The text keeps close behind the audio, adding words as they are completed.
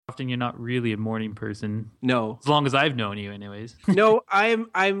Crofton, you're not really a morning person. No. As long as I've known you, anyways. No,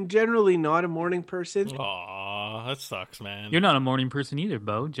 I'm generally not a morning person. Aw, that sucks, man. You're not a morning person either,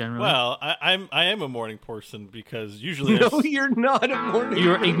 Bo, generally. Well, I am a morning person because usually No, you're not a morning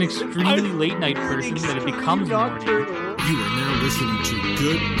You're person. an extremely late night person, but it becomes morning. Nocturnal. You are now listening to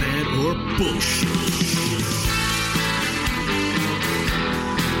Good, Bad, or Bullshit.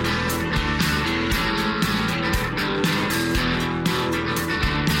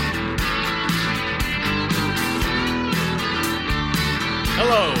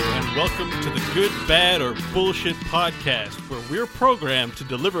 Hello, and welcome to the Good, Bad, or Bullshit podcast, where we're programmed to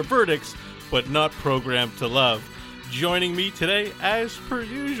deliver verdicts, but not programmed to love. Joining me today, as per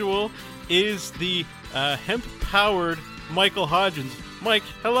usual, is the hemp-powered Michael Hodgins. Mike,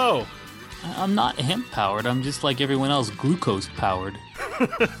 hello. I'm not hemp-powered. I'm just like everyone else, glucose-powered.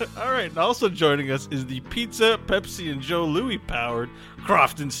 All right, and also joining us is the Pizza, Pepsi, and Joe Louis-powered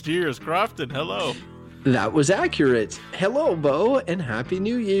Crofton Steers. Crofton, hello. That was accurate. Hello, Bo, and Happy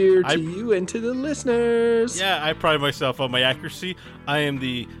New Year to you and to the listeners. Yeah, I pride myself on my accuracy. I am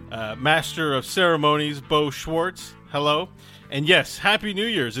the master of ceremonies, Bo Schwartz. Hello. And yes, Happy New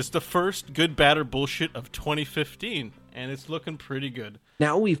Year's. It's the first Good, Bad, or Bullshit of 2015, and it's looking pretty good.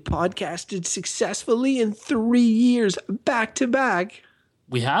 Now we've podcasted successfully in 3 years, back to back.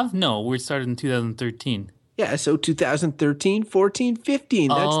 We have? No, we started in 2013. Yeah, so 2013, 14, 15.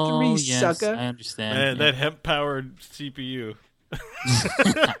 That's three, yes, sucker. I understand. Man, that hemp-powered CPU.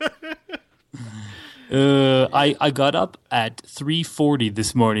 I got up at 3:40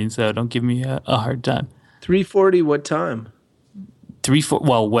 this morning, so don't give me a hard time. 3:40, what time?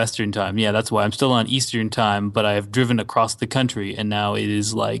 Well, Western time. Yeah, that's why I'm still on Eastern time, but I have driven across the country, and now it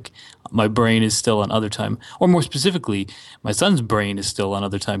is like my brain is still on other time. Or more specifically, my son's brain is still on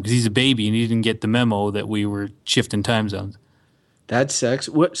other time because he's a baby and he didn't get the memo that we were shifting time zones. That sucks.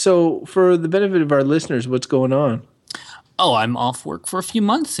 So for the benefit of our listeners, what's going on? Oh, I'm off work for a few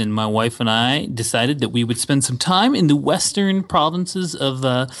months, and my wife and I decided that we would spend some time in the western provinces of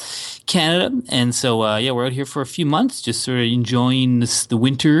Canada. And so, we're out here for a few months, just sort of enjoying the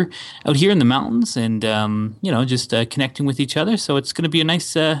winter out here in the mountains and, just connecting with each other. So it's going to be a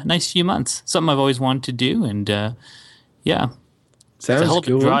nice few months. Something I've always wanted to do, and Sounds it's a hell of a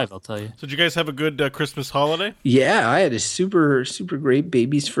cool. drive, I'll tell you. So did you guys have a good Christmas holiday? Yeah, I had a super, super great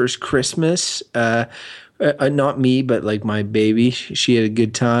baby's first Christmas. Not me, but like my baby. She had a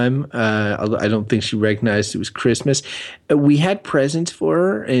good time. I don't think she recognized it was Christmas. We had presents for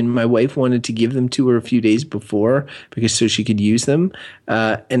her, and my wife wanted to give them to her a few days before so she could use them.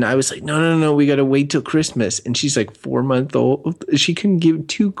 And I was like, no, we got to wait till Christmas. And she's like 4 months old. She couldn't give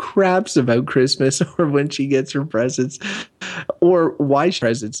two craps about Christmas or when she gets her presents or why she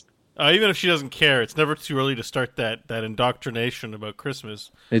presents. Even if she doesn't care, it's never too early to start that indoctrination about Christmas.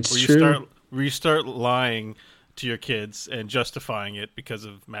 It's true. Where you start lying to your kids and justifying it because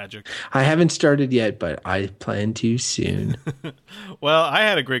of magic. I haven't started yet, but I plan to soon. Well, I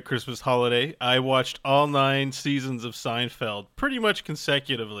had a great Christmas holiday. I watched all 9 seasons of Seinfeld pretty much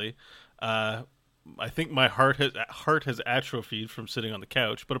consecutively. I think my heart has atrophied from sitting on the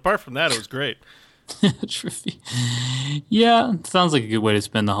couch, but apart from that, it was great. Atrophy. Yeah, sounds like a good way to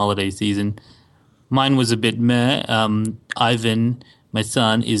spend the holiday season. Mine was a bit meh. Ivan, my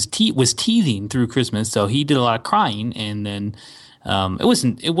son, was teething through Christmas, so he did a lot of crying, and then it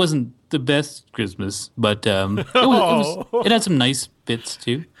wasn't the best Christmas, but it had some nice bits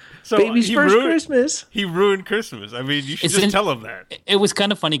too. So baby's first Christmas. He ruined Christmas. I mean, you should just tell him that. It was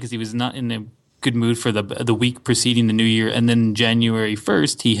kind of funny because he was not in a good mood for the week preceding the New Year, and then January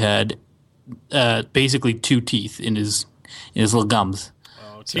 1st he had basically 2 teeth in his little gums.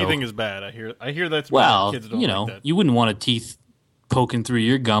 Oh, teething is bad. I hear that's bad. Kids don't like that. You wouldn't want a teeth poking through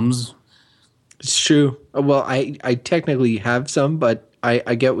your gums. It's true. Well, I technically have some, but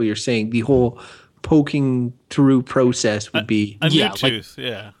I get what you're saying. The whole poking through process would be a new tooth.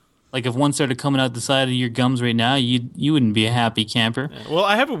 Yeah. Like if one started coming out the side of your gums right now, you wouldn't be a happy camper. Yeah. Well,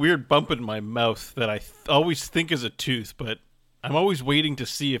 I have a weird bump in my mouth that I always think is a tooth, but I'm always waiting to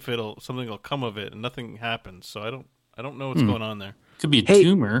see if something will come of it, and nothing happens. So I don't know what's going on there. Could be a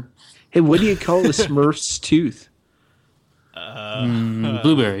tumor. Hey, what do you call the Smurf's tooth?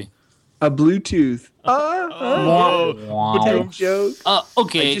 Blueberry. A Bluetooth. Joke.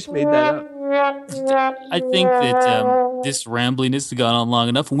 Okay. I just made that up. I think that this rambling has gone on long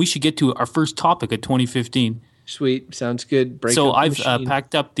enough, and we should get to our first topic of 2015. Sweet. Sounds good. So I've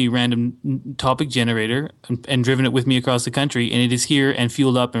packed up the random topic generator and driven it with me across the country, and it is here and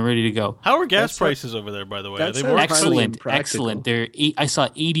fueled up and ready to go. How are gas prices over there, by the way? Are they more excellent? Excellent. I saw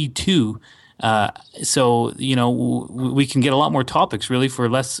 82 So, we can get a lot more topics really for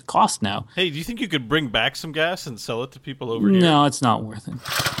less cost now. Hey, do you think you could bring back some gas and sell it to people over here? No, it's not worth it.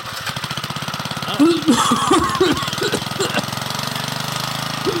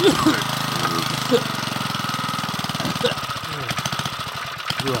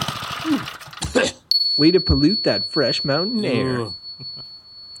 Way to pollute that fresh mountain air.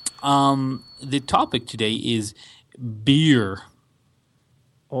 The topic today is beer.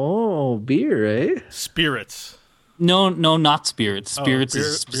 Oh, beer, eh? Spirits. No, not spirits. Spirits beer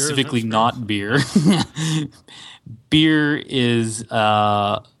is specifically isn't not beer. Beer is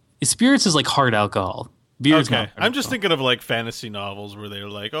spirits is like hard alcohol. Beer is not Okay, hard I'm just alcohol. thinking of like fantasy novels where they're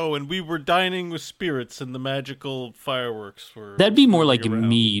like, oh, and we were dining with spirits and the magical fireworks were. That'd be more like a around.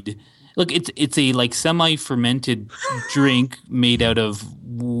 mead. Look, it's a like semi-fermented drink made out of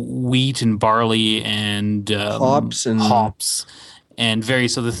wheat and barley and Hops and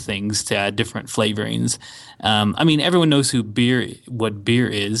various other things to add different flavorings. I mean, everyone knows what beer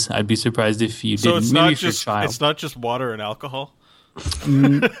is. I'd be surprised if you So didn't. it's Maybe not if you're a just child. it's not just water and alcohol.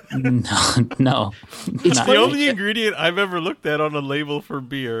 No. It's Not- The only ingredient I've ever looked at on a label for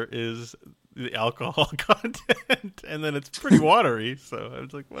beer is the alcohol content, and then it's pretty watery. So I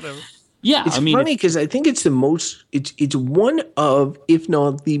was like, whatever. Yeah, It's I mean, funny because I think it's the most. It's one of, if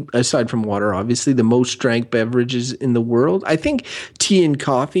not the, aside from water, obviously the most drank beverages in the world. I think tea and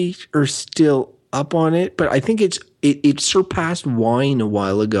coffee are still up on it, but I think it surpassed wine a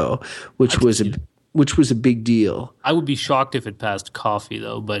while ago, which was a big deal. I would be shocked if it passed coffee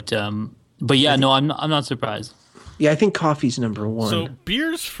though. But yeah, no, I'm not surprised. Yeah, I think coffee's number one. So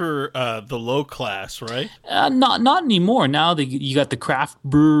beer's for the low class, right? Not anymore. Now you got the craft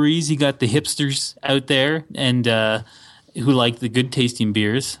breweries, you got the hipsters out there, and who like the good tasting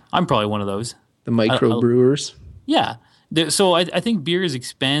beers. I'm probably one of those. the microbrewers. Yeah. So I think beer has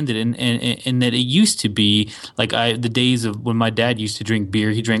expanded in that it used to be like the days of when my dad used to drink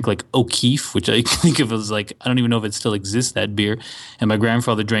beer. He drank like O'Keefe, which I think of as like, I don't even know if it still exists, that beer. And my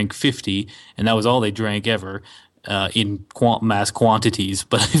grandfather drank 50, and that was all they drank ever. In mass quantities,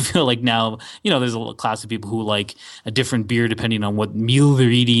 but I feel like now, there's a class of people who like a different beer depending on what meal they're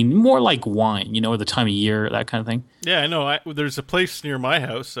eating, more like wine, or the time of year, that kind of thing. Yeah, I know. There's a place near my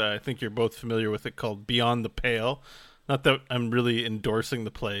house. I think you're both familiar with it, called Beyond the Pale. Not that I'm really endorsing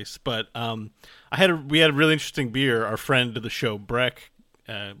the place, but we had a really interesting beer. Our friend of the show, Breck,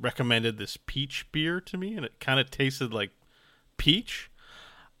 recommended this peach beer to me, and it kind of tasted like peach.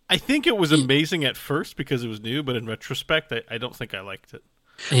 I think it was amazing at first because it was new, but in retrospect, I don't think I liked it.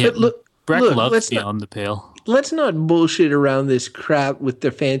 Yeah, look, Breck loves let's Beyond the Pale. Let's not bullshit around this crap with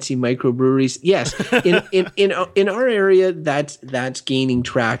the fancy microbreweries. Yes, in our area, that's gaining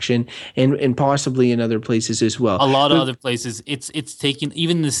traction, and possibly in other places as well. A lot of other places, it's taking,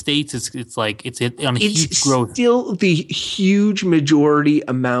 even in the States, it's like it's on a huge growth. Still, the huge majority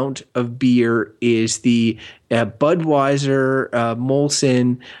amount of beer is the Budweiser,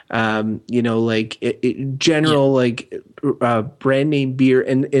 Molson, general brand name beer,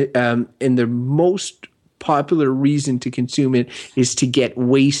 and the most popular reason to consume it is to get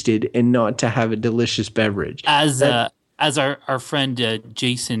wasted and not to have a delicious beverage. As our friend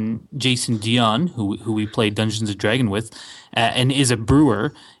Jason Dion, who we played Dungeons and Dragons with, and is a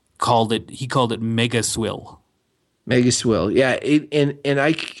brewer, called it Mega Swill. Mega Swill, yeah, and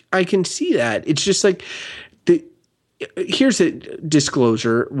I can see that. It's just like here's a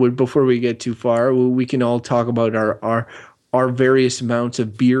disclosure. Before we get too far, we can all talk about our various amounts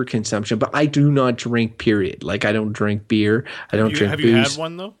of beer consumption, but I do not drink. Period. Like, I don't drink beer. I don't drink Have booze. you had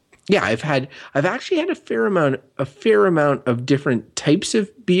one though? Yeah, I've actually had a fair amount of different types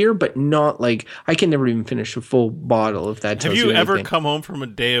of beer, but not like, I can never even finish a full bottle if that tells you anything. Have you ever come home from a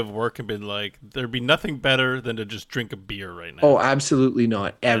day of work and been like, there'd be nothing better than to just drink a beer right now? Oh, absolutely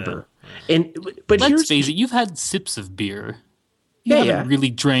not, ever. Yeah. But let's face it, you've had sips of beer. You haven't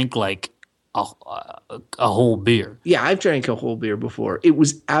really drank like a whole beer. Yeah, I've drank a whole beer before. It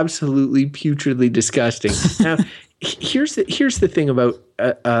was absolutely putridly disgusting. Now, here's the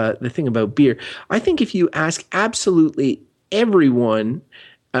thing about beer. I think if you ask absolutely everyone,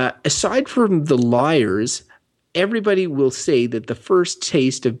 aside from the liars, everybody will say that the first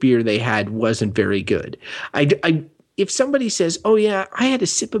taste of beer they had wasn't very good. If somebody says, "Oh yeah, I had a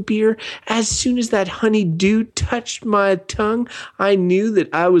sip of beer. As soon as that honey-dew touched my tongue, I knew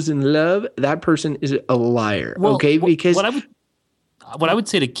that I was in love," that person is a liar. Well, okay, because what I would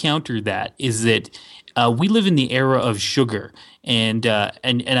say to counter that is that we live in the era of sugar, and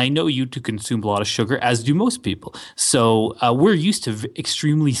I know you to consume a lot of sugar, as do most people. So we're used to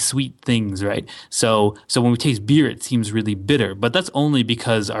extremely sweet things, right? So when we taste beer, it seems really bitter, but that's only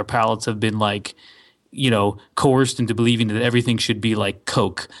because our palates have been like, coerced into believing that everything should be like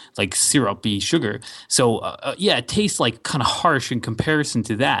Coke, like syrupy sugar. So yeah, it tastes like kind of harsh in comparison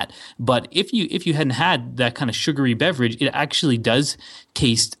to that. But if you hadn't had that kind of sugary beverage, it actually does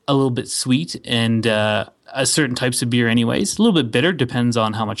taste a little bit sweet and certain types of beer, anyways, a little bit bitter. Depends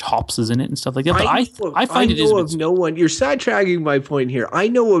on how much hops is in it and stuff like that. But I find it is. I know of no one. You're sidetracking my point here. I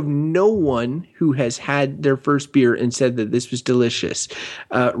know of no one who has had their first beer and said that this was delicious,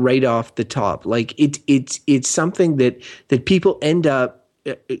 right off the top. Like it's something that people end up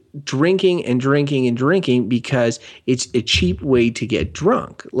drinking and drinking and drinking because it's a cheap way to get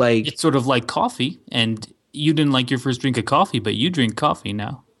drunk. Like it's sort of like coffee, and you didn't like your first drink of coffee, but you drink coffee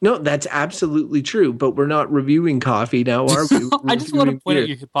now. No, that's absolutely true. But we're not reviewing coffee now, are we? I just want to point out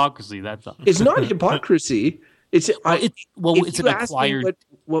your hypocrisy. That's all. It's not hypocrisy. It's it's an acquired.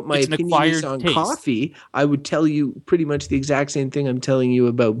 What my opinion is on coffee, I would tell you pretty much the exact same thing I'm telling you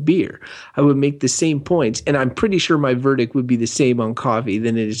about beer. I would make the same points, and I'm pretty sure my verdict would be the same on coffee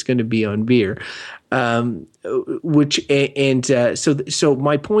than it is going to be on beer. So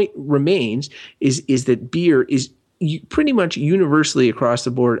my point remains is that beer is pretty much universally across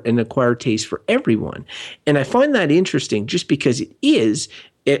the board an acquired taste for everyone. And I find that interesting just because it is,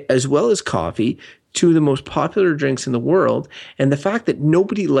 as well as coffee, two of the most popular drinks in the world, and the fact that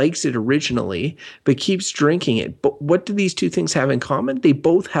nobody likes it originally but keeps drinking it. But what do these two things have in common? They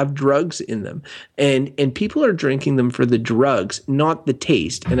both have drugs in them, and people are drinking them for the drugs, not the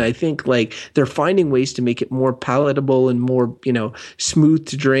taste. And I think like they're finding ways to make it more palatable and more smooth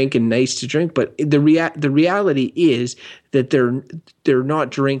to drink and nice to drink. But the reality is that they're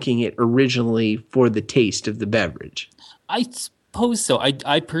not drinking it originally for the taste of the beverage. I suppose so.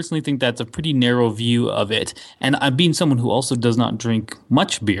 I personally think that's a pretty narrow view of it. And I'm being someone who also does not drink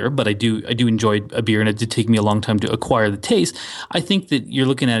much beer, but I do enjoy a beer, and it did take me a long time to acquire the taste. I think that you're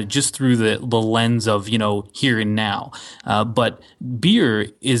looking at it just through the lens of, here and now. But beer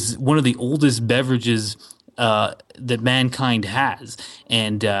is one of the oldest beverages that mankind has.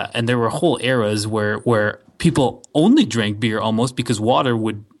 And there were whole eras where people only drank beer almost because water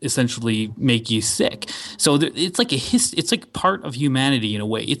would essentially make you sick. So it's like it's like part of humanity in a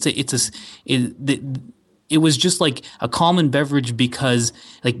way. It was just like a common beverage because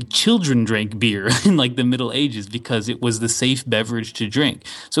like children drank beer in like the Middle Ages because it was the safe beverage to drink.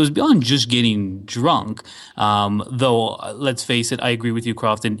 So it was beyond just getting drunk. Though let's face it, I agree with you,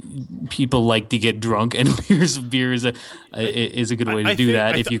 Crofton. People like to get drunk, and beer is a good way to do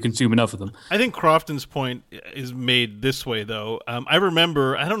that if you consume enough of them. I think Crofton's point is made this way though. I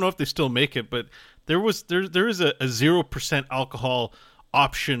remember, I don't know if they still make it, but there is a 0% alcohol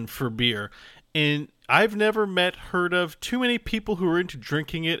option for beer, and I've never heard of too many people who are into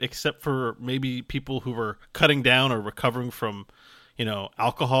drinking it, except for maybe people who are cutting down or recovering from,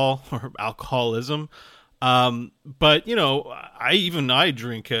 alcohol or alcoholism. But I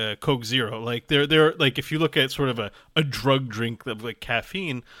drink Coke Zero. Like they're like, if you look at sort of a drug drink of like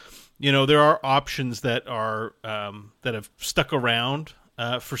caffeine, there are options that are that have stuck around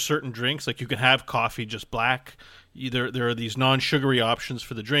for certain drinks. Like you can have coffee just black. There are these non-sugary options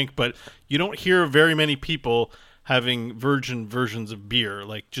for the drink, but you don't hear very many people having virgin versions of beer.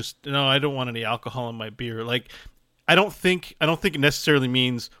 Like, just, no, I don't want any alcohol in my beer. Like, I don't think it necessarily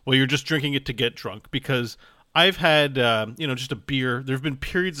means, well, you're just drinking it to get drunk, because I've had just a beer. There have been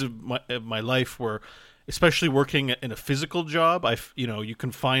periods of my life where, especially working in a physical job, you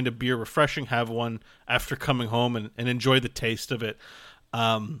can find a beer refreshing, have one after coming home and enjoy the taste of it.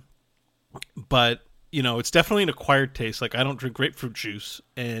 But it's definitely an acquired taste. Like, I don't drink grapefruit juice,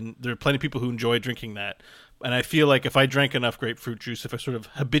 and there are plenty of people who enjoy drinking that. And I feel like if I drank enough grapefruit juice, if I sort of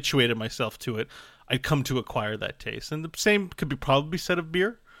habituated myself to it, I'd come to acquire that taste. And the same could be probably said of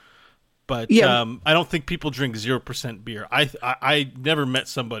beer. But yeah. I don't think people drink 0% beer. I never met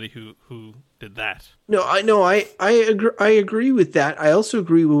somebody who did that. No, I agree with that. I also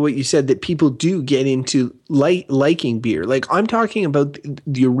agree with what you said, that people do get into liking beer. Like, I'm talking about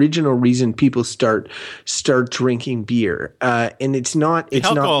the original reason people start drinking bear, and it's not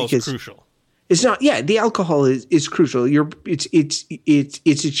because alcohol is crucial. It's not. Yeah, the alcohol is crucial. It's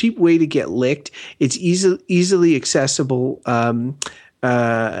a cheap way to get licked. It's easily accessible.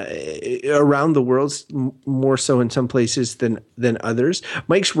 around the world, more so in some places than others.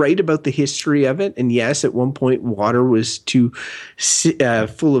 Mike's right about the history of it, and yes, at one point water was too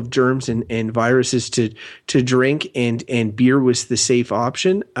full of germs and viruses to drink, and beer was the safe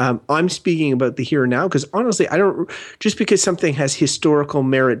option. I'm speaking about the here and now because honestly, I don't. Just because something has historical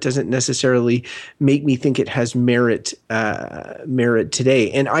merit doesn't necessarily make me think it has merit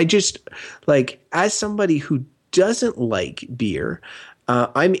today. And I just like, as somebody who doesn't like beer,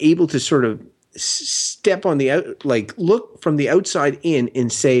 I'm able to sort of step on the out, like look from the outside in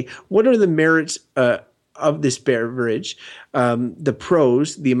and say, what are the merits of this beverage? The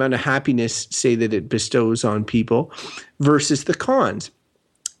pros, the amount of happiness, say, that it bestows on people, versus the cons.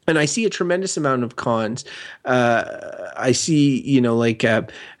 And I see a tremendous amount of cons. I see,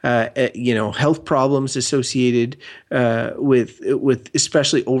 health problems associated with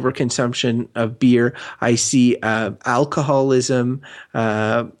especially overconsumption of beer. I see alcoholism.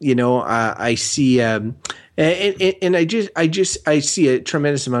 I see. And I see a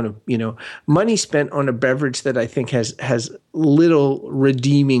tremendous amount of money spent on a beverage that I think has little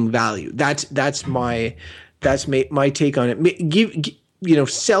redeeming value. That's my take on it.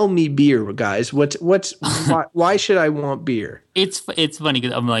 Sell me beer, guys. Why should I want beer? It's funny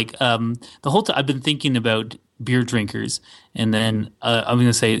because I'm like, the whole time I've been thinking about beer drinkers, and then I'm going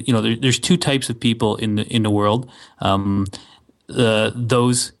to say, there's two types of people in the world.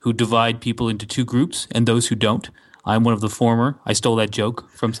 Those who divide people into two groups and those who don't. I'm one of the former. I stole that joke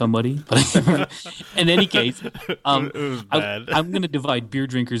from somebody. But in any case, I'm going to divide beer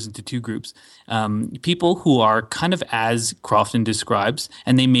drinkers into two groups. People who are kind of as Crofton describes,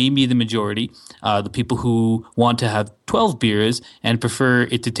 and they may be the majority, the people who want to have 12 beers and prefer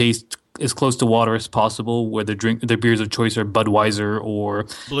it to taste as close to water as possible, where their beers of choice are Budweiser or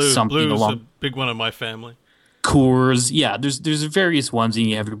something Blue's along. a big one in my family. Coors, yeah. There's various ones, and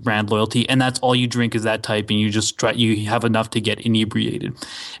you have your brand loyalty, and that's all you drink is that type, and you have enough to get inebriated.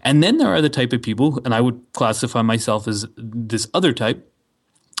 And then there are the type of people, and I would classify myself as this other type,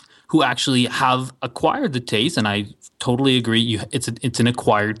 who actually have acquired the taste, and I totally agree. It's an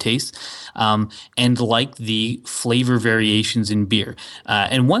acquired taste, and like the flavor variations in beer.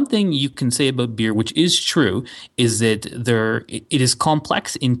 And one thing you can say about beer, which is true, is that it is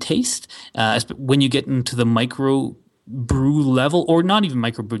complex in taste. When you get into the micro brew level, or not even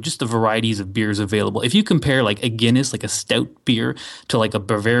microbrew, just the varieties of beers available. If you compare like a Guinness, like a stout beer, to like a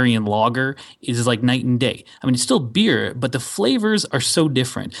Bavarian lager, it is like night and day. I mean, it's still beer, but the flavors are so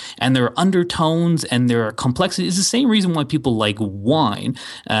different, and there are undertones and there are complexity. It's the same reason why people like wine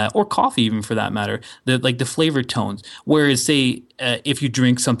or coffee, even for that matter. The flavor tones. Whereas, say, if you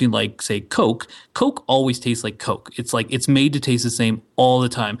drink something like, say, Coke always tastes like Coke. It's made to taste the same all the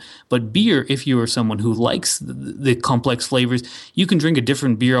time. But beer, if you are someone who likes the complex flavors, you can drink a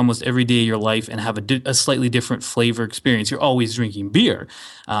different beer almost every day of your life and have a slightly different flavor experience. You're always drinking beer,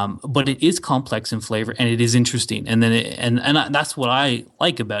 but it is complex in flavor and it is interesting. And then that's what I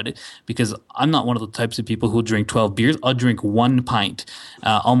like about it, because I'm not one of the types of people who drink 12 beers. I'll drink 1 pint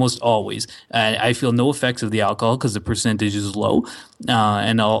almost always. I feel no effects of the alcohol because the percentage is low.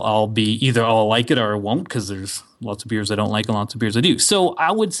 And I'll be either I'll like it or I won't, because there's lots of beers I don't like and lots of beers I do. So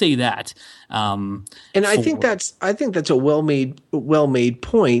I would say that. And I think that's a well-made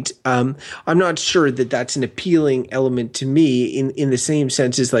point. I'm not sure that that's an appealing element to me in the same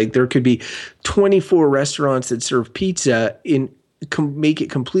sense as, like, there could be 24 restaurants that serve pizza make it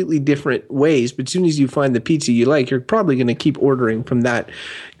completely different ways, but as soon as you find the pizza you like, you're probably going to keep ordering from that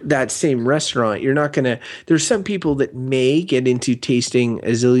same restaurant. You're not going to. There's some people that may get into tasting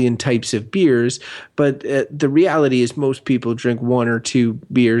a zillion types of beers, but the reality is most people drink 1 or 2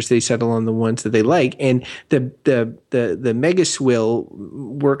 beers. They settle on the ones that they like, and the Mega Swill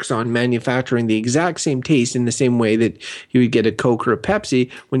works on manufacturing the exact same taste in the same way that you would get a Coke or a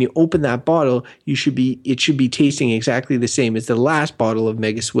Pepsi. When you open that bottle, it should be tasting exactly the same as the last bottle of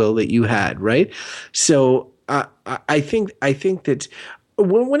Mega Swill that you had, right? So I think that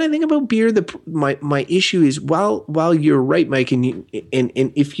when I think about beer, my issue is, while you're right, Mike, and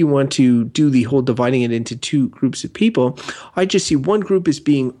if you want to do the whole dividing it into two groups of people, I just see one group as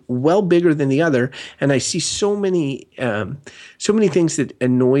being well bigger than the other, and I see so many things that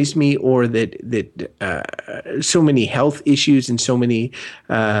annoys me, or that so many health issues and so many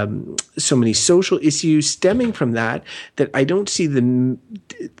social issues stemming from that I don't see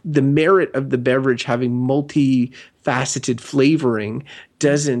the merit of the beverage having multifaceted flavoring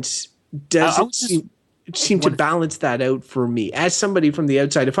doesn't seem to balance that out for me as somebody from the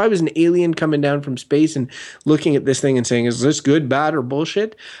outside. If I was an alien coming down from space and looking at this thing and saying, is this good, bad, or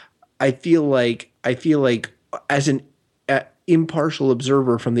bullshit? I feel like as an impartial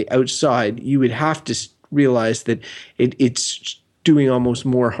observer from the outside, you would have to realize that it's doing almost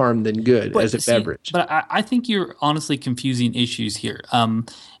more harm than good as a beverage. But I think you're honestly confusing issues here.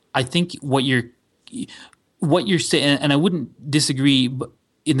 I think what you're saying, and I wouldn't disagree, but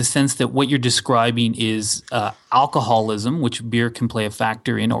in the sense that what you're describing is alcoholism, which beer can play a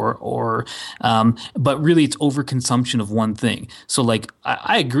factor in, but really it's overconsumption of one thing. So, like,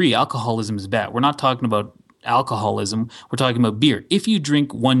 I agree, alcoholism is bad. We're not talking about alcoholism. We're talking about beer. If you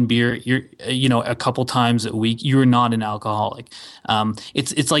drink one beer, a couple times a week, you're not an alcoholic.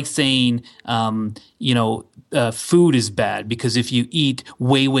 It's like saying, food is bad because if you eat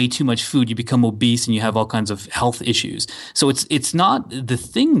way too much food, you become obese and you have all kinds of health issues. So it's not the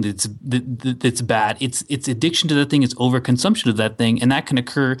thing that's bad. It's addiction to that thing. It's overconsumption of that thing, and that can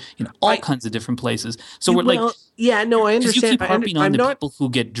occur in all kinds of different places. So I understand. You keep harping on people who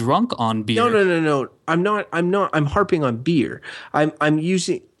get drunk on beer. No. I'm not. I'm harping on beer. I'm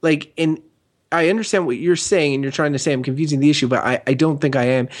using and I understand what you're saying, and you're trying to say I'm confusing the issue, but I don't think I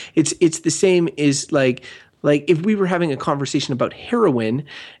am. It's the same as like if we were having a conversation about heroin,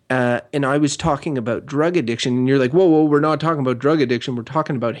 and I was talking about drug addiction, and you're like, whoa, we're not talking about drug addiction, we're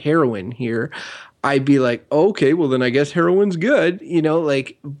talking about heroin here. I'd be like, okay, well then I guess heroin's good,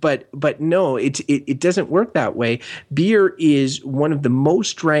 but no, it doesn't work that way. Beer is one of the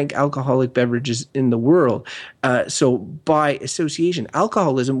most drank alcoholic beverages in the world. So by association,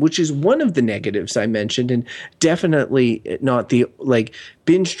 alcoholism, which is one of the negatives I mentioned, and definitely not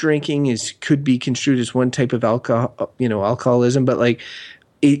binge drinking could be construed as one type of alcoholism, but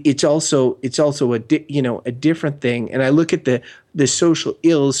it's also a different thing. And I look at the social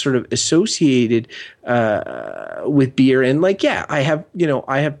ills sort of associated with beer, and I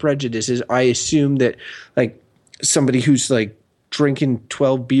have prejudices. I assume that somebody who's drinking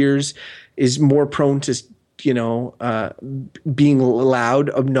 12 beers is more prone to being loud,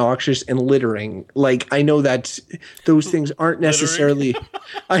 obnoxious, and littering. I know that those things aren't necessarily.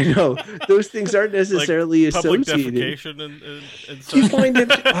 I know those things aren't necessarily associated. Public defecation and Do you find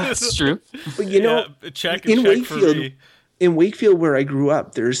that That's true? But check Wakefield. In Wakefield, where I grew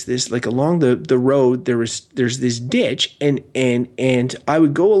up, there's this along the road there's this ditch, and I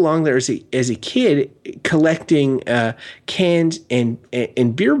would go along there as a kid collecting cans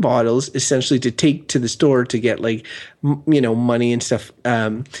and beer bottles, essentially to take to the store to get money and stuff.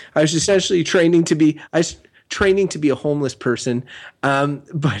 I was essentially training to be a homeless person,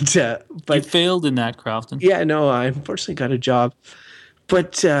 but you failed in that, Crofton. Yeah, no, I unfortunately got a job,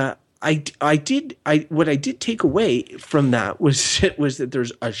 but. What I did take away from that was that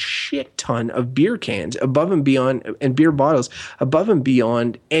there's a shit ton of beer cans above and beyond, and beer bottles above and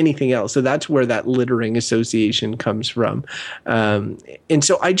beyond anything else. So that's where that littering association comes from. And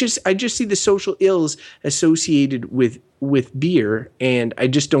so I just see the social ills associated with beer, and I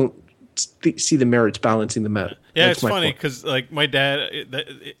just don't see the merits balancing them out. Yeah, that's it's funny because my dad,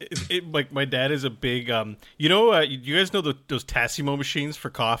 my dad is a big. You guys know those Tassimo machines for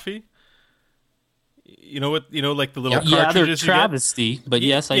coffee. You know what? The little cartridges. Yeah, they're travesty, but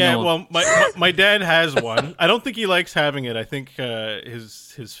yes, I know. Yeah, well, my dad has one. I don't think he likes having it. I think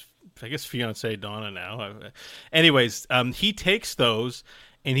his I guess fiance Donna now. Anyways, he takes those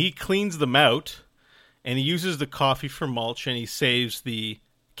and he cleans them out, and he uses the coffee for mulch, and he saves the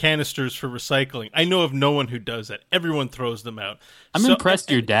canisters for recycling. I know of no one who does that. Everyone throws them out. I'm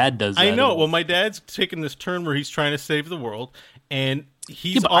impressed your dad does that. I know. Well, my dad's taken this turn where he's trying to save the world, and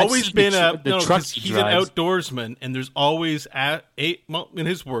he's always been he's an outdoorsman, and there's always in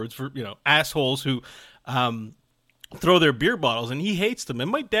his words, assholes who throw their beer bottles, and he hates them. And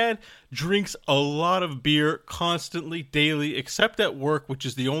my dad drinks a lot of beer constantly, daily, except at work, which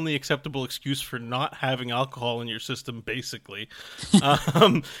is the only acceptable excuse for not having alcohol in your system, basically.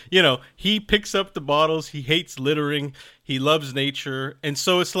 He picks up the bottles. He hates littering. He loves nature. And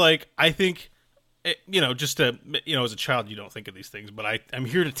so it's I think, as a child, you don't think of these things, but I'm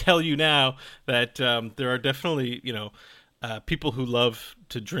here to tell you now that there are definitely, people who love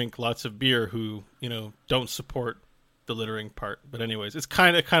to drink lots of beer who, don't support the littering part. But anyways, it's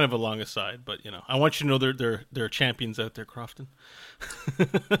kind of a long aside, but I want you to know there are champions out there, Crofton.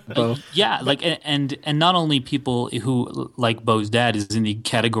 Yeah, and not only people who, like Bo's dad, is in the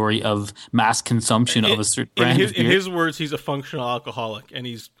category of mass consumption of a certain brand of beer. In his words, he's a functional alcoholic, and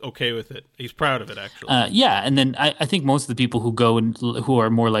he's okay with it. He's proud of it, actually. Yeah, and then I think most of the people who go and who are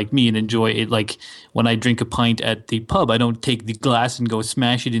more like me and enjoy it, when I drink a pint at the pub, I don't take the glass and go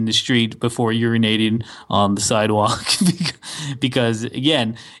smash it in the street before urinating on the sidewalk. because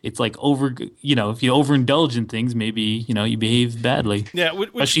again, it's like if you overindulge in things, maybe you behave badly. Yeah,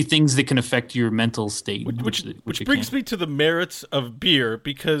 especially things that can affect your mental state. Which brings me to the merits of beer,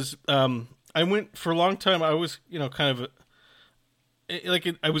 because I went for a long time. I was kind of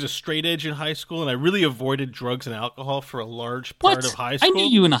I was a straight edge in high school, and I really avoided drugs and alcohol for a large part of high school. I knew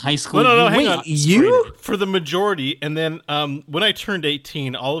you in a high school. No, hang on. You? For the majority, and then when I turned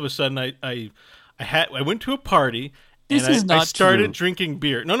 18, all of a sudden I went to a party. I started drinking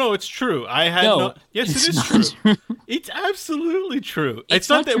beer. No, it's true. Yes, it is true. It's absolutely true. It's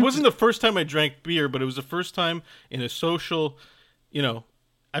not that true. It wasn't the first time I drank beer, but it was the first time in a social,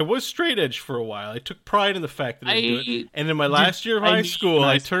 I was straight edge for a while. I took pride in the fact that I do it. And in my last year of high school,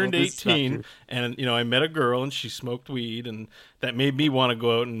 I turned 18, and I met a girl, and she smoked weed, and that made me want to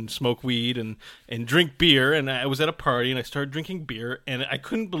go out and smoke weed and drink beer. And I was at a party, and I started drinking beer, and I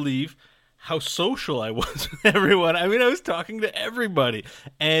couldn't believe how social I was with everyone. I mean, I was talking to everybody,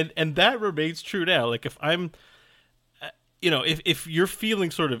 and that remains true now. Like if I'm, if you're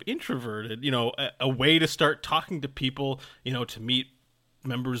feeling sort of introverted, a way to start talking to people, to meet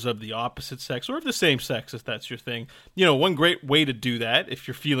members of the opposite sex or of the same sex, if that's your thing. One great way to do that, if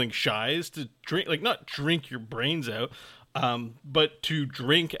you're feeling shy, is to drink, like not drink your brains out, but to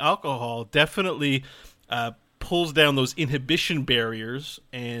drink alcohol. Definitely pulls down those inhibition barriers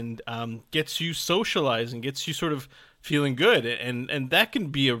and gets you socializing, gets you sort of feeling good, and that can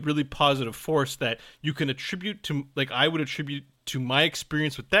be a really positive force that you can attribute to, like I would attribute to my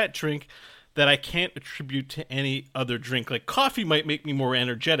experience with that drink, that I can't attribute to any other drink. Like coffee might make me more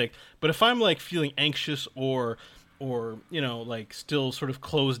energetic, but if I'm like feeling anxious or like still sort of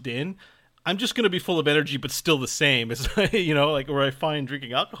closed in, I'm just going to be full of energy, but still the same. It's like where I find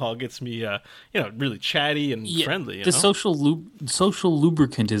drinking alcohol gets me, really chatty and friendly. The social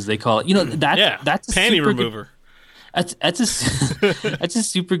lubricant, as they call it. That's a panty remover. That's a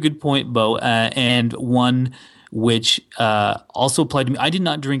super good point, Bo, and one which also applied to me. I did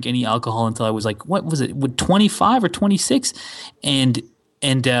not drink any alcohol until I was like, what was it, 25 or 26, and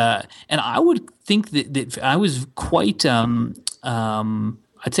I would think that I was quite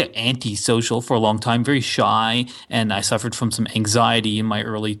I'd say antisocial for a long time, very shy, and I suffered from some anxiety in my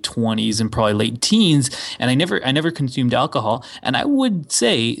early 20s and probably late teens, and I never consumed alcohol. And I would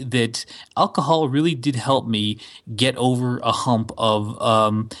say that alcohol really did help me get over a hump of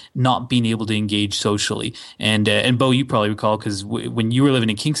not being able to engage socially. And Bo, you probably recall, because when you were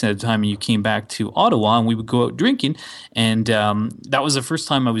living in Kingston at the time and you came back to Ottawa, and we would go out drinking, and that was the first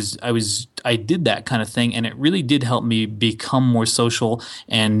time I did that kind of thing, and it really did help me become more social.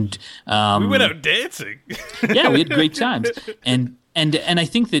 And we went out dancing. Yeah, we had great times. And I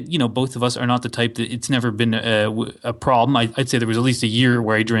think that both of us are not the type that it's never been a problem. I'd say there was at least a year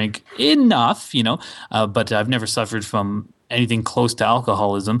where I drank enough, but I've never suffered from anything close to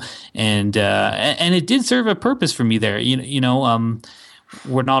alcoholism, and it did serve a purpose for me there.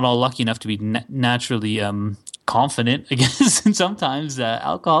 We're not all lucky enough to be naturally confident, I guess, and sometimes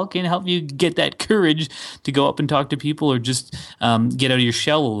alcohol can help you get that courage to go up and talk to people, or just get out of your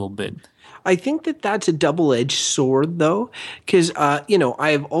shell a little bit. I think that that's a double-edged sword, though, because I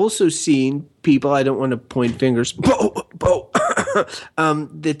have also seen people. I don't want to point fingers,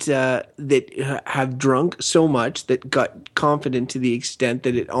 that have drunk so much that got confident to the extent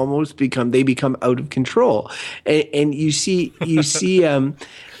that it almost they become out of control, and you see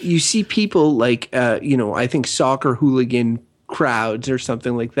people like I think soccer hooligan crowds or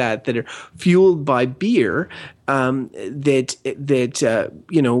something like that are fueled by beer, that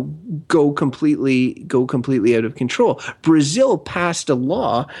go completely out of control. Brazil passed a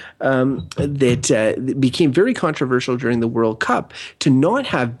law that became very controversial during the World Cup to not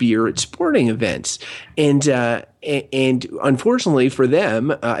have beer at sporting events, and unfortunately for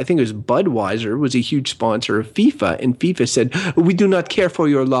them, I think it was Budweiser was a huge sponsor of FIFA, and FIFA said, "We do not care for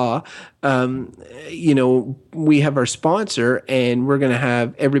your law. We have our sponsor, and we're going to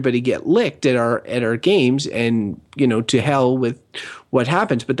have everybody get licked at our games, and to hell with what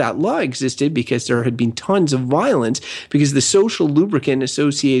happens." But that law existed because there had been tons of violence, because the social lubricant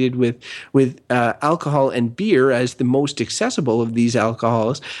associated with alcohol and beer as the most accessible of these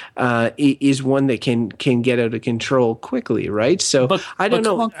alcohols is one that can get out of control quickly, right? So I don't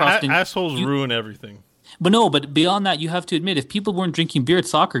know. Assholes ruin everything. But beyond that, you have to admit, if people weren't drinking beer at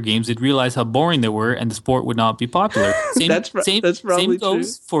soccer games, they'd realize how boring they were, and the sport would not be popular. That's probably same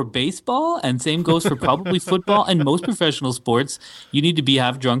goes for baseball, and same goes for probably football, and most professional sports. You need to be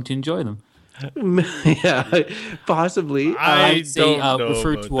half drunk to enjoy them. Yeah, possibly. I Say don't know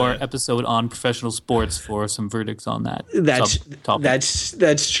refer about to our that. episode on professional sports for some verdicts on that That's topic.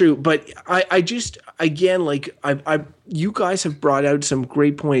 that's true. But I just again like I you guys have brought out some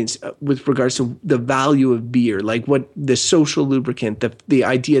great points with regards to the value of beer, like what the social lubricant, the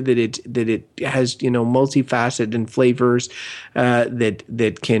idea that it has multifaceted and flavors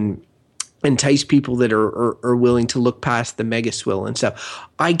that can entice people that are willing to look past the mega swill and stuff.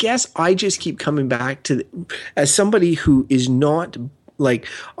 I guess I just keep coming back to as somebody who is not like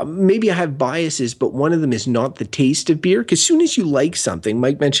maybe I have biases, but one of them is not the taste of beer. Because soon as you like something,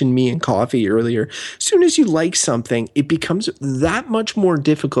 Mike mentioned me and coffee earlier. Soon as you like something, it becomes that much more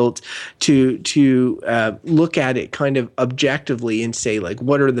difficult to look at it kind of objectively and say like,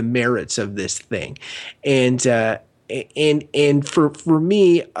 what are the merits of this thing, and for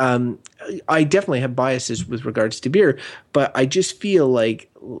me, I definitely have biases with regards to beer, but I just feel like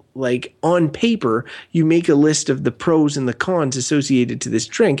on paper you make a list of the pros and the cons associated to this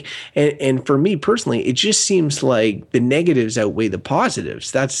drink, and for me personally, it just seems like the negatives outweigh the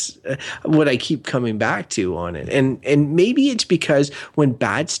positives. That's what I keep coming back to on it, and maybe it's because when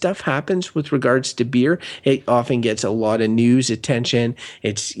bad stuff happens with regards to beer, it often gets a lot of news attention.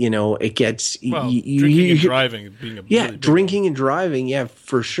 It's it gets Drinking and driving being a really big drinking and driving, yeah,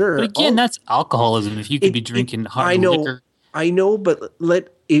 for sure. But again, that's alcoholism. If you could be drinking hard liquor. I know, but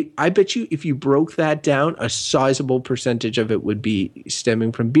I bet you if you broke that down, a sizable percentage of it would be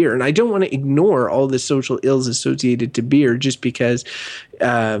stemming from beer. And I don't want to ignore all the social ills associated to beer just because,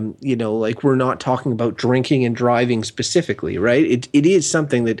 like we're not talking about drinking and driving specifically, right? It is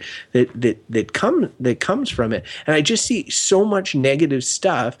something that comes from it. And I just see so much negative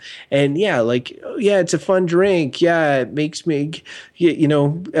stuff. And it's a fun drink. Yeah, it makes me,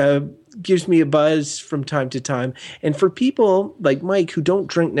 gives me a buzz from time to time. And for people like Mike who don't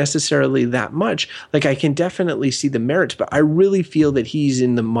drink necessarily that much, like I can definitely see the merits, but I really feel that he's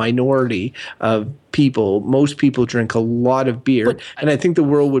in the minority of people. Most people drink a lot of beer, and I think the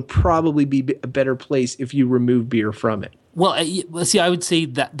world would probably be a better place if you remove beer from it. Well, see, I would say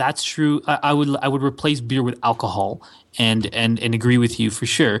that's true. I would replace beer with alcohol, and agree with you for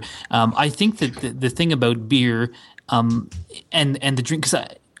sure. I think that the thing about beer, and the drink, because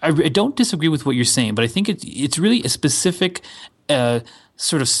I don't disagree with what you're saying, but I think it's really a specific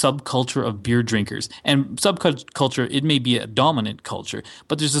sort of subculture of beer drinkers. And subculture, it may be a dominant culture,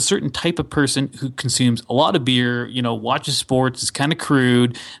 but there's a certain type of person who consumes a lot of beer, watches sports, is kind of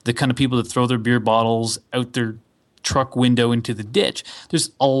crude, the kind of people that throw their beer bottles out their truck window into the ditch.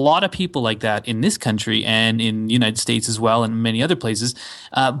 There's a lot of people like that in this country and in the United States as well and many other places.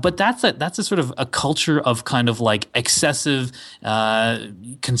 But that's a sort of a culture of kind of like excessive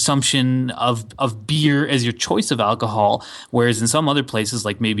consumption of beer as your choice of alcohol. Whereas in some other places,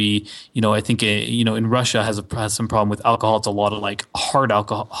 like maybe, I think, in Russia has some problem with alcohol. It's a lot of like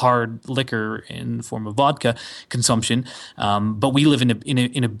hard liquor in the form of vodka consumption. But we live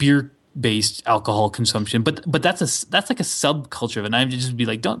in a beer based alcohol consumption, but that's like a subculture of it. And I would just be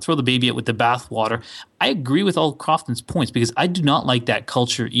like, don't throw the baby out with the bathwater. I agree with all Crofton's points because I do not like that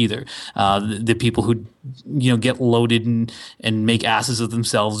culture either. The people who get loaded and make asses of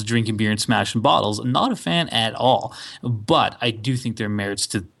themselves drinking beer and smashing bottles. I'm not a fan at all, but I do think there are merits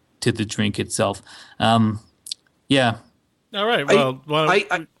to the drink itself. Yeah. All right. Well,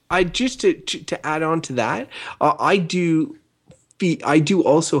 I just to add on to that, I do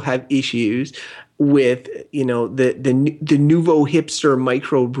also have issues with the nouveau hipster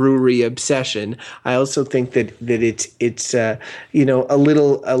microbrewery obsession. I also think that it's a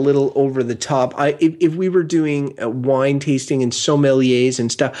little over the top. If we were doing wine tasting and sommeliers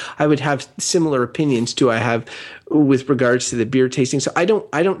and stuff, I would have similar opinions to I have with regards to the beer tasting. So I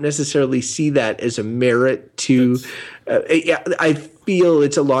don't necessarily see that as a merit to. I feel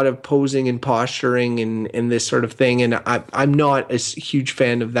it's a lot of posing and posturing and this sort of thing, and I'm not a huge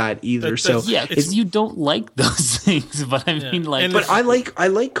fan of that either. Because you don't like those things, but I mean, but I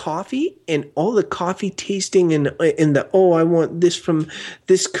like coffee and all the coffee tasting and I want this from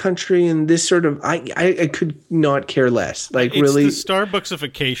this country and this sort of I could not care less. Like it's really, the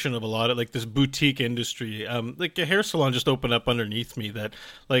Starbucksification of a lot of like this boutique industry. Like a hair salon just opened up underneath me that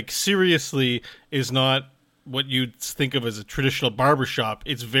like seriously is not what you'd think of as a traditional barbershop.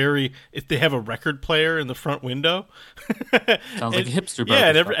 They have a record player in the front window. Sounds like a hipster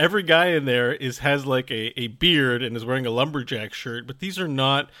barbershop. Yeah, and every guy in there has like a beard and is wearing a lumberjack shirt, but these are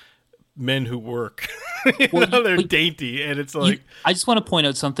not men who work. They're dainty, and it's like... I just want to point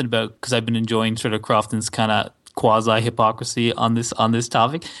out something about, because I've been enjoying sort of Crofton's kind of quasi hypocrisy on this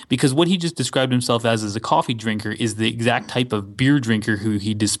topic, because what he just described himself as a coffee drinker is the exact type of beer drinker who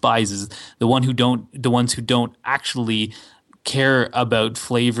he despises. The ones who don't actually care about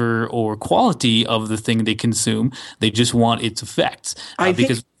flavor or quality of the thing they consume. They just want its effects.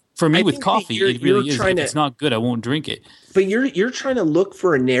 Because for me with coffee, it really is. If it's not good, I won't drink it. But you're trying to look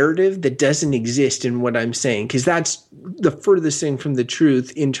for a narrative that doesn't exist in what I'm saying, because that's the furthest thing from the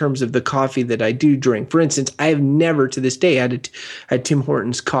truth in terms of the coffee that I do drink. For instance, I have never to this day had Tim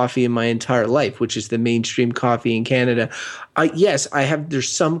Hortons coffee in my entire life, which is the mainstream coffee in Canada. Yes, I have.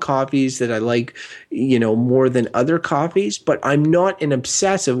 There's some coffees that I like, more than other coffees, but I'm not an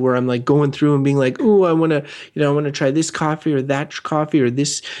obsessive where I'm like going through and being like, oh, I want to try this coffee or that coffee or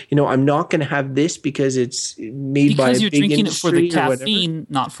this. I'm not going to have this because it's made by a big drinking it for the caffeine,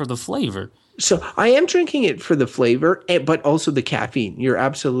 whatever. not for the flavor. So I am drinking it for the flavor, but also the caffeine. You're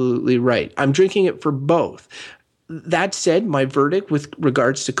absolutely right. I'm drinking it for both. That said, my verdict with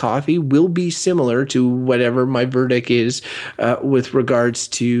regards to coffee will be similar to whatever my verdict is with regards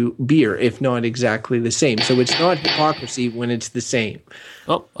to beer, if not exactly the same. So it's not hypocrisy when it's the same.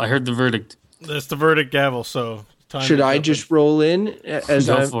 Oh, I heard the verdict. That's the verdict gavel, so... Should I just roll in as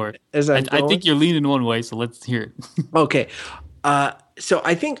Go for it. I think you're leaning one way, so let's hear it. Okay. So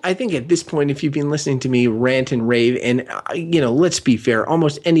I think at this point, if you've been listening to me rant and rave, and let's be fair,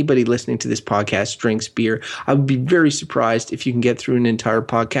 almost anybody listening to this podcast drinks beer. I would be very surprised if you can get through an entire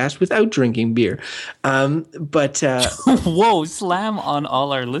podcast without drinking beer. But whoa, slam on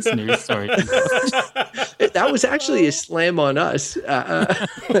all our listeners! Sorry, that was actually a slam on us.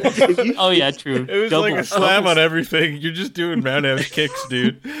 Oh yeah, true. It was like a slam on everything. You're just doing roundhouse kicks,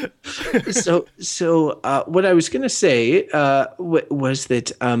 dude. So what I was going to say was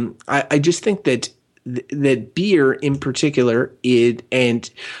that I just think that beer in particular, and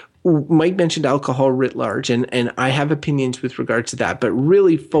Mike mentioned alcohol writ large, and I have opinions with regards to that, but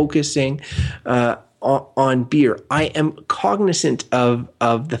really focusing on beer, I am cognizant of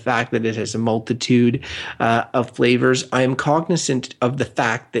the fact that it has a multitude of flavors. I am cognizant of the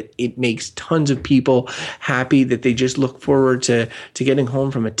fact that it makes tons of people happy, that they just look forward to getting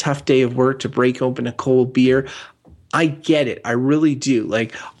home from a tough day of work to break open a cold beer. I get it. I really do.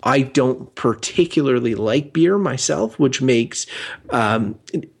 Like, I don't particularly like beer myself, which makes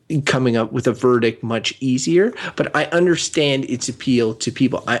coming up with a verdict much easier. But I understand its appeal to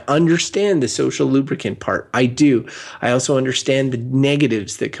people. I understand the social lubricant part. I do. I also understand the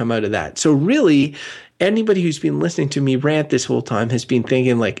negatives that come out of that. So really, anybody who's been listening to me rant this whole time has been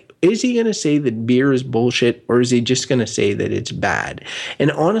thinking, like, is he going to say that beer is bullshit, or is he just going to say that it's bad?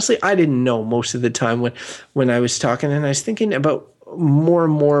 And honestly, I didn't know most of the time when I was talking, and I was thinking about more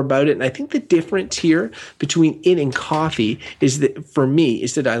and more about it. And I think the difference here between it and coffee is that, for me,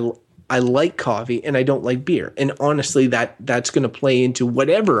 is that I like coffee and I don't like beer. And honestly, that's going to play into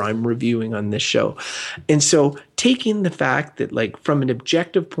whatever I'm reviewing on this show. And so taking the fact that, like, from an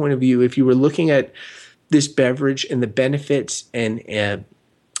objective point of view, if you were looking at this beverage and the benefits and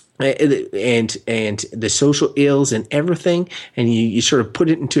the social ills and everything, and you sort of put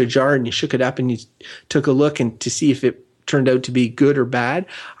it into a jar and you shook it up and you took a look and to see if it turned out to be good or bad,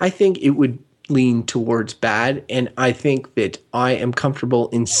 I think it would lean towards bad. And I think that I am comfortable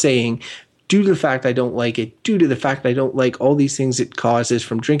in saying, due to the fact I don't like it, due to the fact I don't like all these things it causes,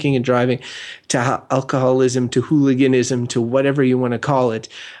 from drinking and driving to alcoholism to hooliganism to whatever you want to call it,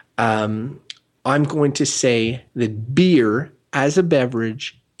 I'm going to say that beer as a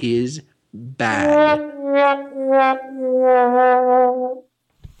beverage is bad.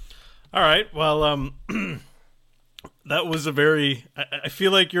 All right. Well, that was a very... I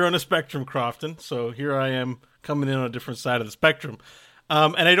feel like you're on a spectrum, Crofton. So here I am coming in on a different side of the spectrum.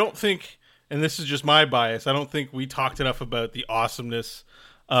 And I don't think, and this is just my bias, I don't think we talked enough about the awesomeness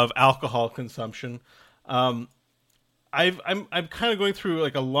of alcohol consumption. I'm kind of going through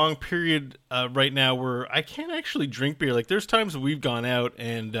like a long period right now where I can't actually drink beer. Like, there's times we've gone out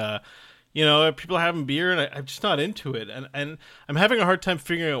and people are having beer and I'm just not into it, and I'm having a hard time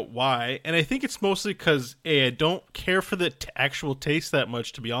figuring out why. And I think it's mostly because I don't care for the actual taste that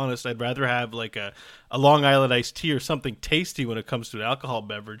much, to be honest. I'd rather have like a Long Island iced tea or something tasty when it comes to an alcohol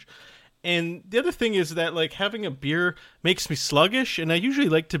beverage. And the other thing is that, like, having a beer makes me sluggish, and I usually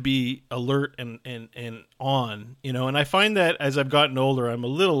like to be alert and on, and I find that as I've gotten older, I'm a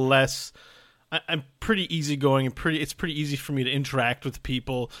little less, I'm pretty easygoing and it's pretty easy for me to interact with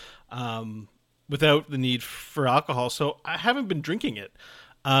people without the need for alcohol. So I haven't been drinking it.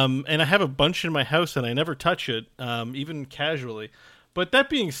 And I have a bunch in my house and I never touch it, even casually. But that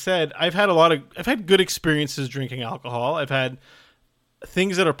being said, I've had good experiences drinking alcohol. I've had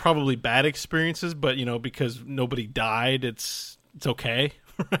things that are probably bad experiences, but because nobody died, it's okay,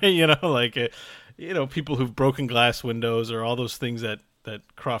 right? People who've broken glass windows or all those things that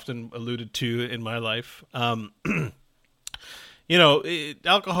Crofton alluded to in my life.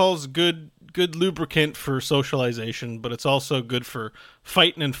 Alcohol's good lubricant for socialization, but it's also good for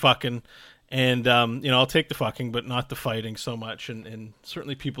fighting and fucking. And, I'll take the fucking, but not the fighting so much. And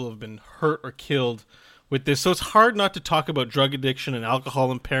certainly people have been hurt or killed with this. So it's hard not to talk about drug addiction and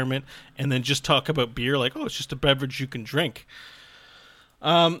alcohol impairment and then just talk about beer like, oh, it's just a beverage you can drink.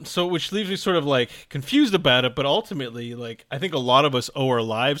 Which leaves me sort of like confused about it, but ultimately, like, I think a lot of us owe our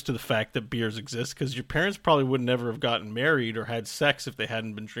lives to the fact that beers exist, because your parents probably would never have gotten married or had sex if they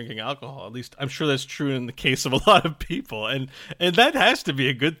hadn't been drinking alcohol. At least I'm sure that's true in the case of a lot of people, and that has to be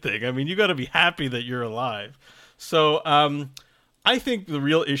a good thing. I mean, you got to be happy that you're alive. So, I think the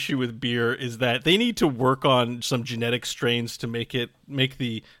real issue with beer is that they need to work on some genetic strains to make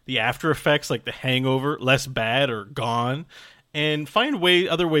the after effects, like the hangover, less bad or gone. And find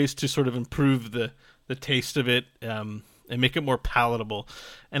other ways to sort of improve the taste of it and make it more palatable.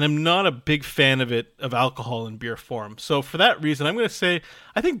 And I'm not a big fan of alcohol in beer form. So for that reason, I'm going to say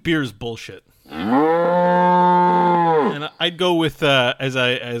I think beer is bullshit. And I'd go with, as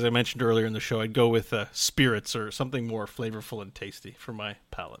I mentioned earlier in the show, I'd go with spirits or something more flavorful and tasty for my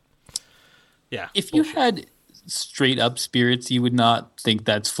palate. Yeah. If bullshit. you had straight up spirits, you would not think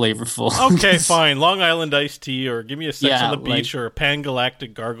that's flavorful. Okay, fine. Long Island iced tea, or give me a Sex on the Beach, or a Pan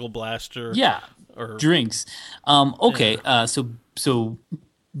Galactic Gargle Blaster. Yeah, or drinks. Okay, so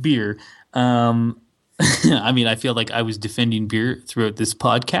beer. I mean, I feel like I was defending beer throughout this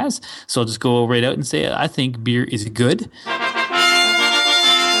podcast, so I'll just go right out and say I think beer is good.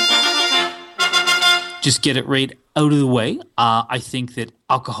 Just get it right out of the way. I think that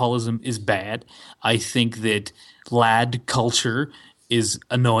alcoholism is bad. I think that lad culture is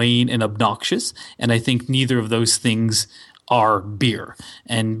annoying and obnoxious. And I think neither of those things are beer.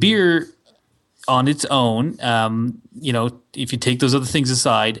 And beer on its own, if you take those other things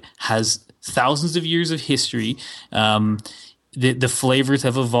aside, has thousands of years of history. The flavors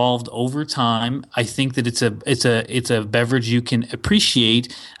have evolved over time. I think that it's a beverage you can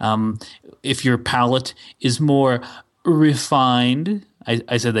appreciate if your palate is more refined.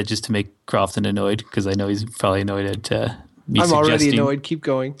 I said that just to make Crofton annoyed, because I know he's probably annoyed at me I'm suggesting. already annoyed. Keep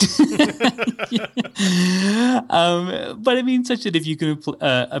going. But I mean, such that if you can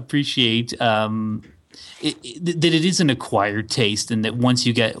appreciate that it is an acquired taste, and that once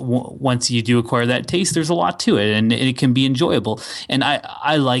you do acquire that taste, there's a lot to it, and it can be enjoyable. And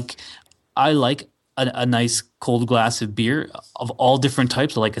I like a nice cold glass of beer of all different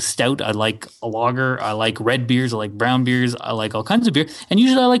types. I like a stout. I like a lager. I like red beers. I like brown beers. I like all kinds of beer. And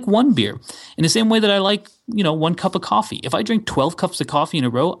usually I like one beer in the same way that I like, 1 cup of coffee. If I drink 12 cups of coffee in a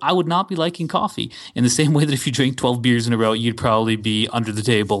row, I would not be liking coffee. In the same way that if you drink 12 beers in a row, you'd probably be under the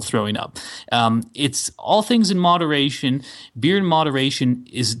table throwing up. It's all things in moderation. Beer in moderation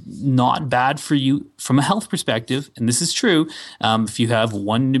is not bad for you from a health perspective. And this is true. If you have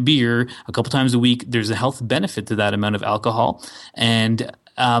one beer a couple times a week, there's a health benefit to that amount of alcohol. And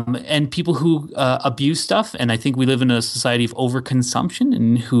people who abuse stuff, and I think we live in a society of overconsumption,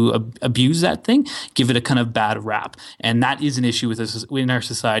 and who abuse that thing, give it a kind of bad rap, and that is an issue with us in our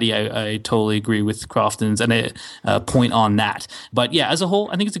society. I totally agree with Crofton's and point on that. But yeah, as a whole,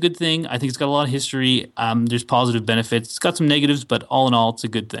 I think it's a good thing. I think it's got a lot of history. There's positive benefits. It's got some negatives, but all in all, it's a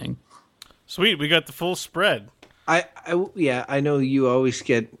good thing. Sweet, we got the full spread. I know you always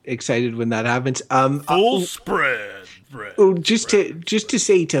get excited when that happens. Full spread. Just to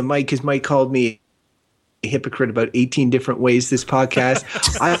say to Mike, because Mike called me a hypocrite about 18 different ways this podcast.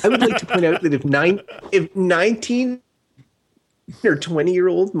 I would like to point out that if 19 or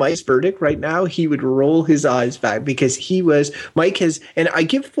 20-year-old Mike's verdict right now, he would roll his eyes back, because Mike has, and I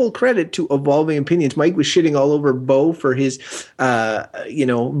give full credit to Evolving Opinions. Mike was shitting all over Bo for his,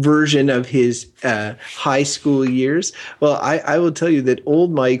 version of his high school years. Well, I will tell you that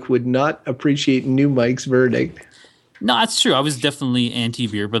old Mike would not appreciate new Mike's verdict. No, that's true. I was definitely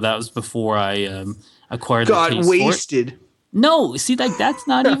anti-beer, but that was before I acquired the taste wasted. for it. No, see, that's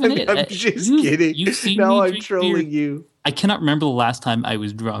not even it. I'm just kidding. You've seen now me I'm drink trolling beer. you. I cannot remember the last time I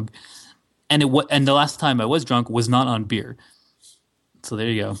was drunk, and the last time I was drunk was not on beer. So there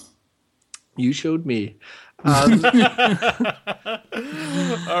you go. You showed me. All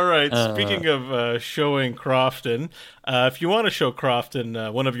right. Speaking of showing Crofton, if you want to show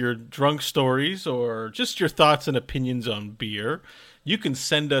Crofton one of your drunk stories or just your thoughts and opinions on beer, you can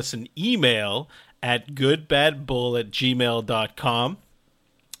send us an email at goodbadbull@gmail.com.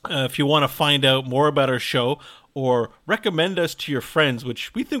 If you want to find out more about our show or recommend us to your friends,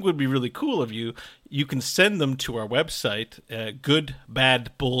 which we think would be really cool of you, you can send them to our website,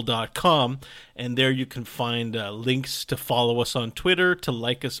 goodbadbull.com, and there you can find links to follow us on Twitter, to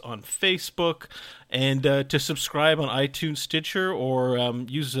like us on Facebook, and to subscribe on iTunes, Stitcher, or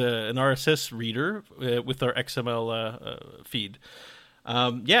use an RSS reader with our XML feed.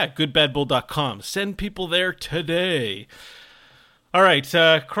 Goodbadbull.com. Send people there today. All right,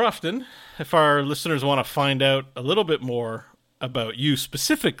 Crofton, if our listeners want to find out a little bit more about you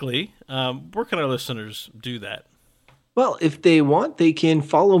specifically, where can our listeners do that? Well, if they want, they can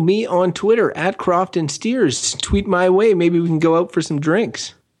follow me on Twitter at Crofton Steers. Tweet my way. Maybe we can go out for some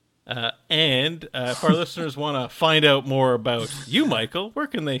drinks. And if our listeners want to find out more about you, Michael, where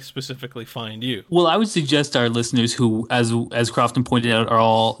can they specifically find you? Well, I would suggest our listeners who, as Crofton pointed out, are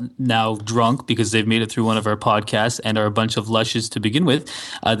all now drunk because they've made it through one of our podcasts and are a bunch of lushes to begin with,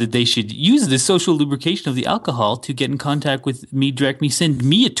 that they should use the social lubrication of the alcohol to get in contact with me directly. Send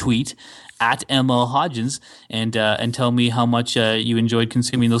me a tweet at ML Hodgins and tell me how much you enjoyed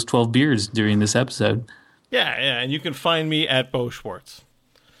consuming those 12 beers during this episode. Yeah, and you can find me at Bo Schwartz.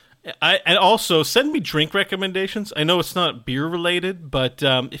 And also send me drink recommendations. I know it's not beer related, but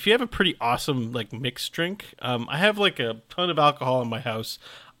if you have a pretty awesome mixed drink, I have a ton of alcohol in my house.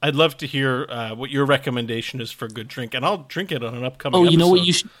 I'd love to hear what your recommendation is for a good drink, and I'll drink it on an upcoming episode. You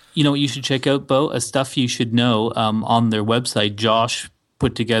know what you should check out, Bo? A Stuff You Should Know on their website. Josh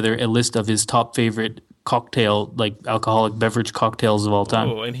put together a list of his top favorite cocktail, alcoholic beverage cocktails of all time.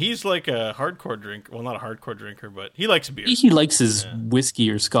 Oh, and he's a hardcore drinker. Well, not a hardcore drinker, but he likes beer. He likes his whiskey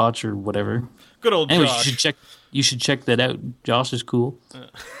or scotch or whatever. Good old anyway, Josh. You should check that out. Josh is cool.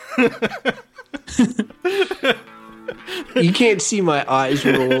 You can't see my eyes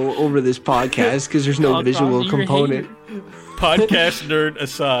roll over this podcast because there's no visual component. Podcast nerd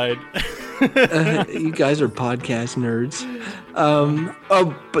aside. You guys are podcast nerds.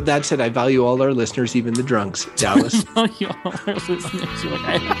 But that said, I value all our listeners, even the drunks. Dallas. Value all our listeners.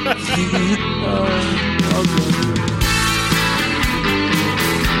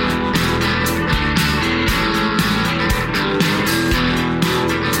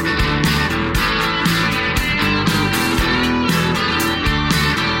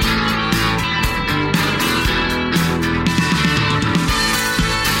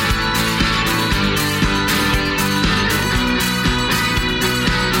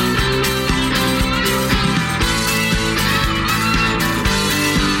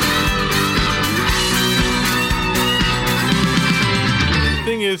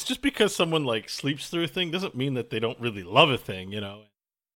 Is just because someone sleeps through a thing doesn't mean that they don't really love a thing,